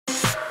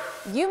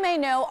You may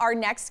know our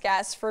next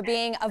guest for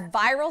being a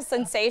viral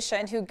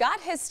sensation who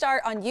got his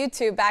start on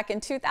YouTube back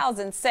in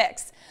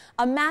 2006,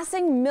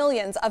 amassing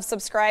millions of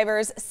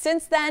subscribers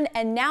since then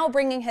and now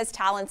bringing his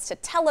talents to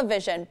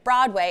television,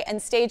 Broadway, and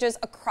stages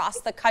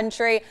across the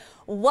country.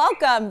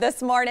 Welcome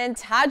this morning,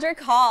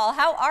 Todrick Hall.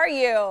 How are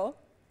you?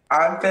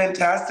 I'm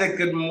fantastic.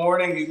 Good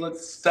morning. You look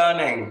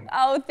stunning.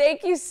 Oh,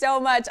 thank you so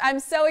much. I'm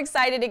so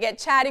excited to get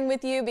chatting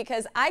with you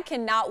because I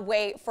cannot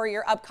wait for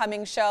your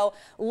upcoming show.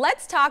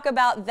 Let's talk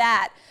about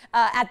that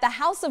at the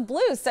House of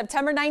Blues,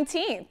 September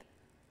 19th.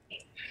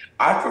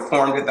 I've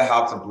performed at the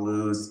House of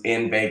Blues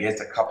in Vegas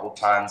a couple of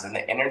times, and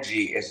the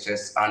energy is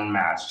just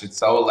unmatched. It's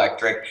so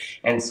electric.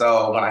 And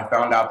so when I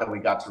found out that we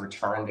got to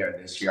return there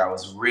this year, I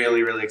was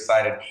really, really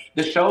excited.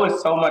 The show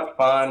is so much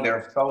fun. There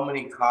are so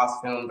many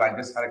costumes. I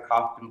just had a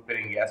costume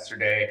fitting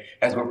yesterday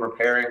as we're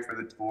preparing for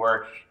the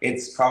tour.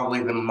 It's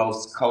probably the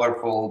most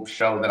colorful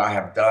show that I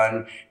have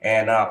done.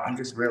 And I'm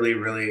just really,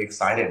 really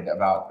excited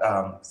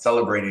about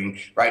celebrating.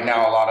 Right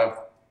now, a lot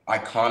of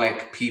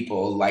iconic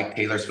people like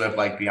Taylor Swift,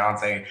 like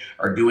Beyonce,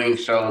 are doing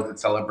shows that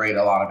celebrate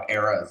a lot of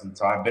eras. And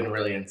so I've been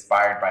really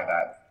inspired by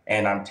that.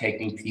 And I'm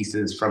taking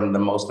pieces from the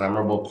most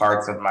memorable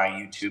parts of my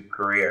YouTube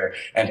career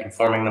and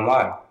performing them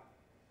live.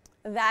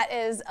 That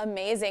is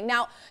amazing.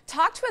 Now,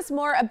 talk to us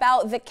more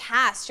about the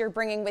cast you're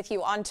bringing with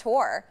you on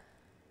tour.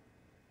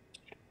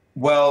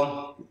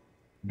 Well,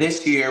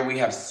 this year we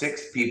have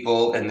 6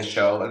 people in the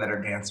show that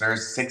are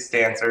dancers, 6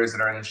 dancers that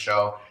are in the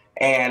show.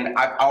 And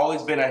I've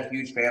always been a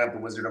huge fan of The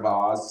Wizard of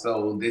Oz.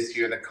 So this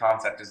year the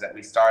concept is that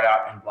we start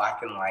out in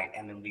black and white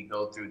and then we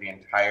go through the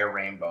entire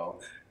rainbow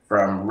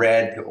from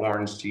red to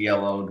orange to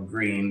yellow to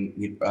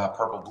green,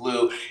 purple,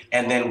 blue.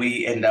 And then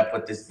we end up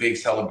with this big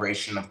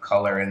celebration of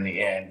color in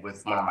the end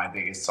with one of my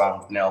biggest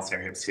songs, Nails,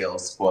 Hair, Hips,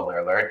 Heels, spoiler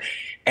alert.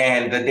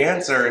 And the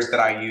dancers that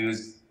I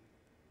use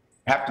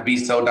have to be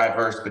so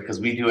diverse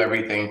because we do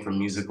everything from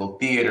musical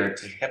theater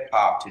to hip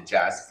hop to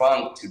jazz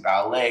funk to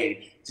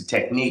ballet to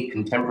technique,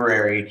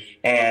 contemporary.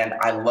 And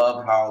I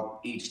love how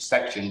each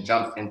section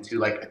jumps into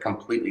like a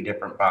completely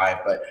different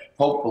vibe, but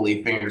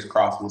hopefully, fingers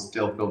crossed, will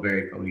still feel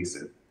very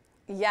cohesive.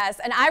 Yes,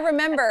 and I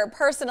remember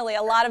personally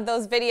a lot of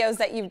those videos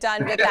that you've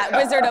done with that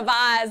Wizard of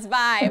Oz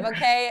vibe,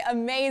 okay?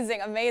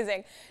 Amazing,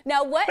 amazing.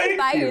 Now, what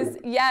advice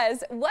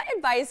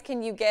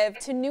can you give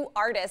to new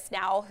artists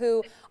now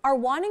who are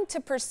wanting to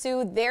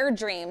pursue their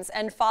dreams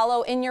and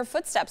follow in your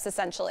footsteps,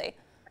 essentially?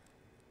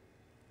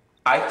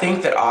 I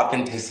think that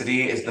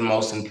authenticity is the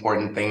most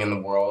important thing in the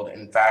world.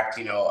 In fact,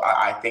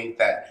 I think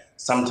that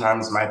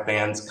sometimes my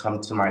fans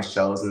come to my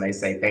shows and they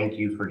say, thank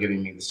you for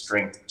giving me the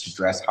strength to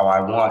dress how I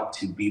want,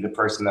 to be the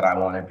person that I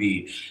want to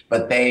be.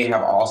 But they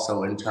have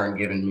also in turn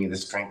given me the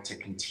strength to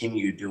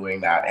continue doing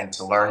that and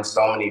to learn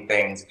so many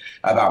things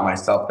about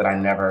myself that I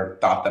never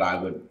thought that I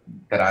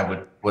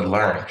would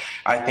learn.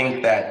 I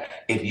think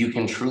that if you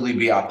can truly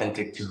be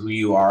authentic to who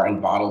you are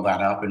and bottle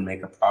that up and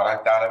make a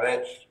product out of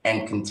it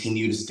and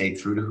continue to stay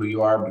true to who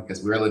you are,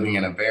 because we're living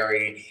in a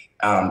very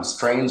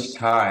strange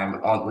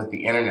time with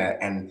the internet,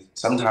 and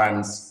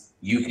sometimes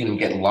you can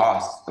get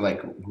lost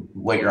like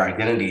what your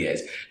identity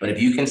is. But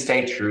if you can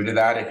stay true to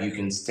that, if you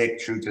can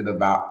stick true to the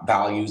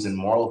values and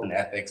morals and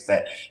ethics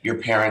that your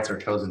parents or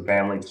chosen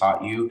family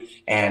taught you,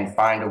 and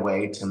find a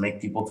way to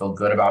make people feel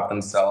good about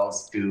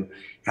themselves, to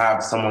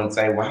have someone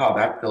say, wow,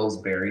 that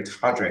feels very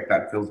Todrick,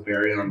 that feels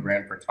very on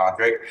brand for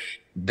Todrick,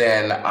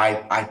 then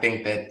I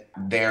think that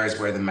there's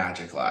where the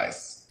magic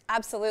lies.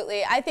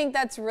 Absolutely. I think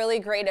that's really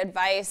great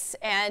advice.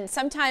 And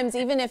sometimes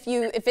even if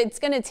it's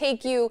going to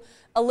take you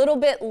a little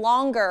bit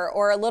longer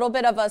or a little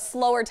bit of a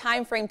slower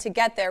time frame to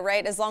get there,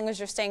 right? As long as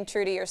you're staying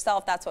true to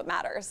yourself, that's what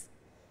matters.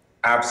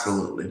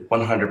 Absolutely.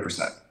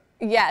 100%.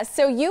 Yes.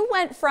 So you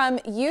went from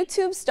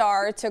YouTube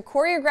star to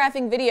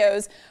choreographing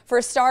videos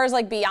for stars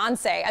like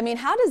Beyonce. I mean,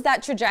 how does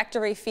that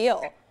trajectory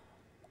feel?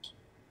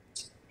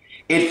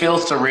 It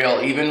feels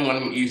surreal. Even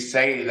when you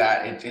say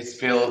that, it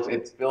feels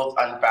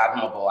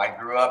unfathomable. I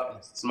grew up in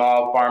a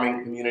small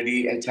farming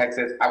community in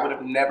Texas. I would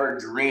have never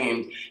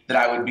dreamed that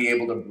I would be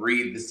able to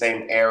breathe the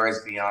same air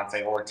as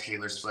Beyonce or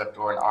Taylor Swift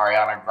or an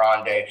Ariana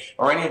Grande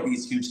or any of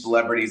these huge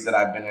celebrities that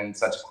I've been in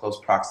such close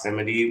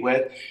proximity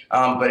with.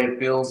 But it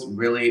feels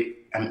really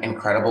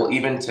incredible,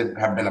 even to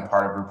have been a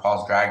part of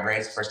RuPaul's Drag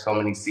Race for so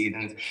many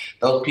seasons.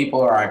 Those people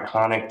are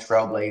iconic,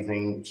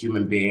 trailblazing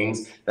human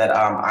beings that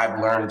I've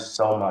learned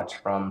so much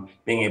from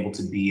being able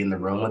to be in the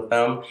room with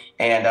them.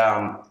 And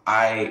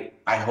I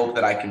hope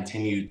that I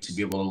continue to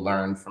be able to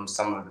learn from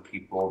some of the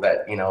people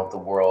that, the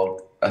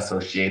world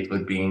associates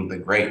with being the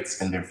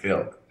greats in their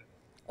field.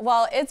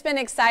 Well, it's been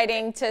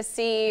exciting to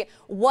see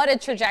what a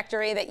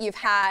trajectory that you've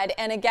had.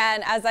 And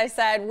again, as I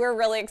said, we're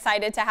really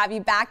excited to have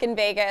you back in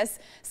Vegas.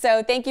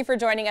 So thank you for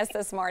joining us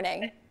this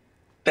morning.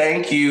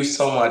 Thank you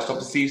so much. Hope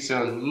to see you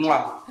soon.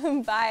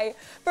 Mwah. Bye.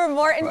 For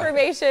more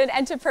information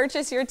and to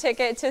purchase your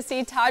ticket to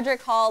see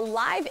Todrick Hall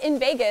live in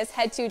Vegas,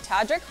 head to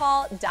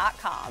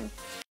todrickhall.com.